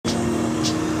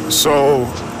So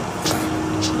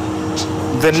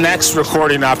the next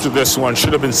recording after this one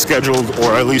should have been scheduled,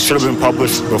 or at least should have been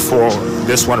published before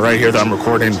this one right here that I'm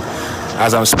recording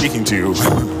as I'm speaking to you.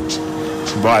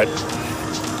 But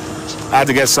I had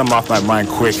to get something off my mind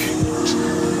quick.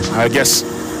 I guess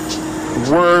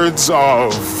words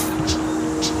of...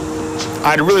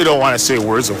 I really don't want to say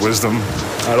words of wisdom.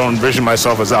 I don't envision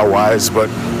myself as that wise, but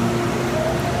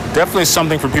definitely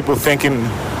something for people thinking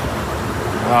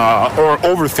or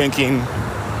overthinking,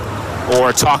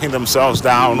 or talking themselves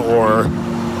down, or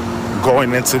going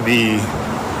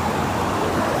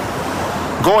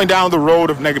down the road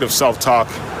of negative self-talk.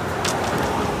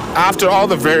 After all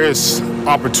the various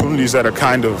opportunities that are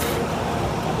kind of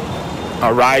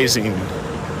arising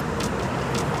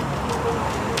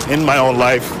in my own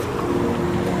life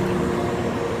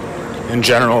in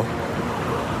general,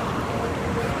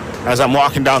 as I'm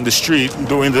walking down the street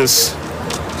doing this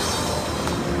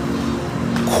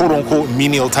quote-unquote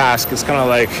menial task, it's kind of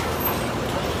like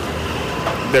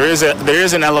there is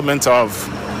an element of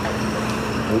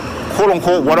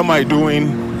quote-unquote what am I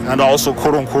doing, and also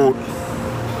quote-unquote,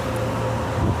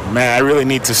 man, I really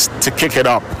need to kick it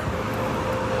up.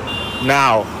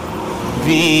 Now,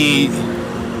 the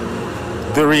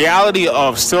reality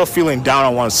of still feeling down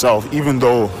on oneself, even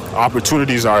though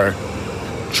opportunities are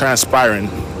transpiring,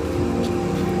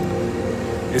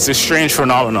 it's a strange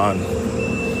phenomenon.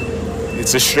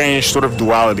 It's a strange sort of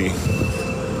duality.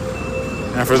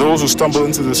 And for those who stumble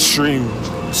into this stream,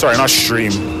 sorry, not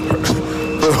stream,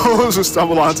 for those who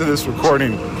stumble onto this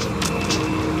recording,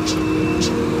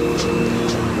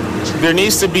 there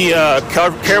needs to be a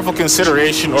careful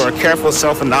consideration or a careful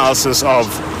self-analysis of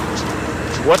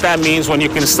what that means when you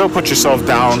can still put yourself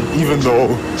down even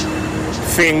though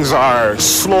things are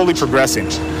slowly progressing.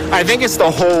 I think it's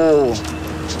the whole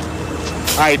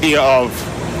idea of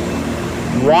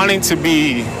wanting to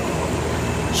be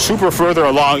super further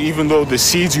along, even though the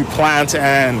seeds you plant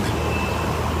and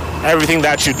everything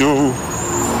that you do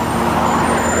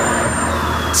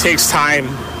takes time,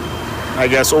 I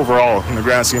guess, overall, in the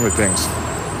grand scheme of things.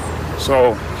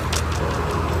 So,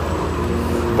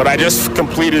 but I just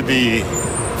completed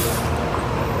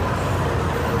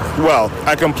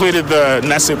I completed the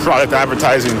Nestle product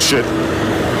advertising shit.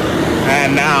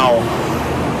 And now,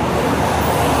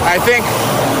 I think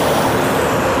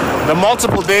the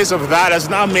multiple days of that has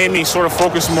now made me sort of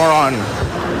focus more on,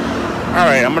 all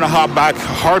right, I'm gonna hop back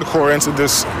hardcore into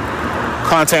this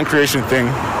content creation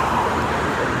thing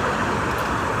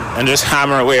and just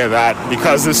hammer away at that,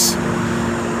 because this,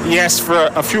 yes, for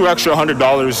a few extra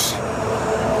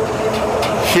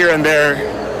 $100 here and there,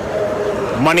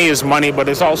 money is money, but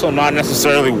it's also not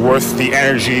necessarily worth the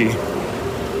energy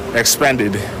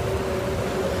expended.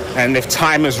 And if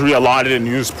time is reallocated and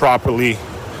used properly,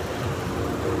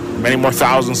 many more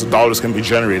thousands of dollars can be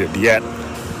generated. Yet,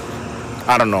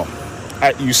 I don't know.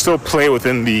 You still play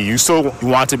within you still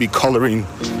want to be coloring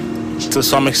to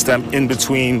some extent in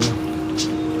between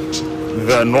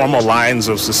the normal lines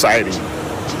of society,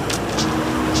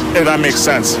 if that makes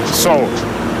sense. So,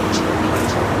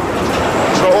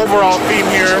 the overall theme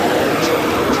here,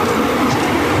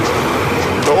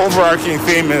 the overarching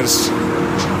theme is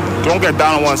don't get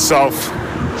down on oneself,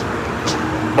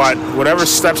 but whatever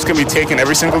steps can be taken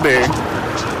every single day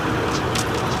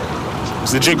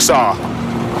is the jigsaw.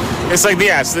 It's like,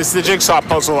 it's the jigsaw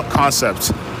puzzle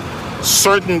concept.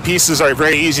 Certain pieces are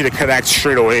very easy to connect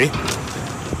straight away.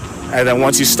 And then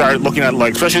once you start looking at,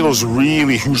 like, especially those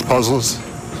really huge puzzles,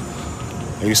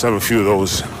 I used to have a few of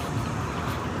those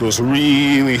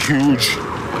really huge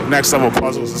next level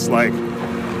puzzles. It's like,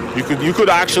 you could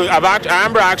actually, I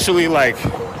remember actually, like,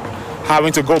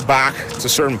 having to go back to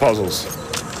certain puzzles.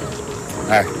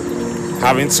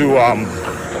 Having to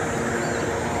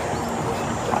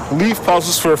leave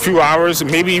puzzles for a few hours,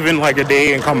 maybe even like a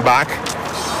day, and come back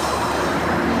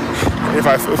if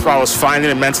I was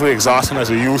finding it mentally exhausting as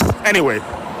a youth. Anyway,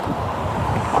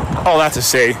 all that to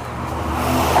say,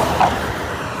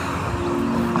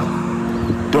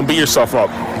 don't beat yourself up,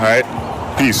 all right?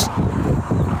 Peace.